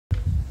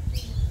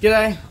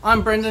G'day,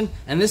 I'm Brendan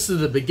and this is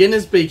the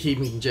Beginner's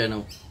Beekeeping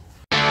Channel.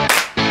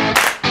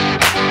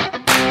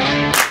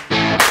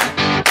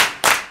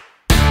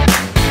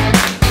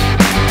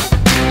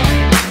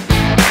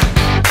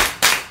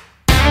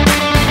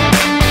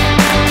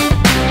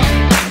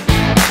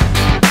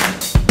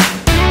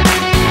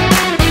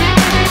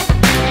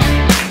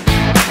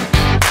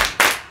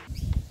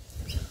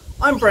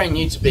 I'm brand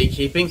new to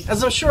beekeeping,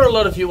 as I'm sure a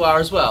lot of you are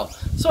as well,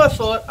 so I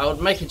thought I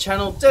would make a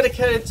channel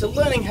dedicated to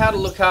learning how to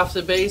look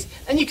after bees,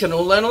 and you can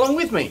all learn along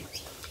with me.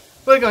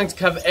 We're going to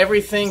cover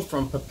everything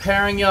from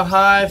preparing your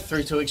hive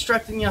through to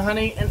extracting your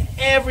honey and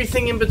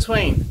everything in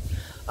between.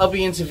 I'll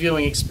be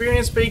interviewing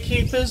experienced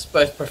beekeepers,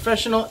 both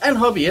professional and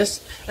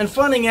hobbyists, and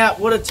finding out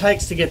what it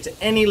takes to get to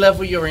any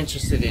level you're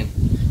interested in.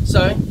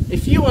 So,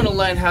 if you want to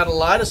learn how to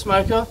light a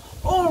smoker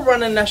or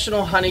run a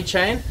national honey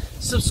chain,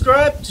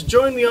 subscribe to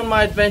join me on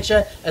my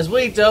adventure as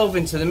we delve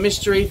into the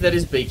mystery that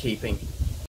is beekeeping.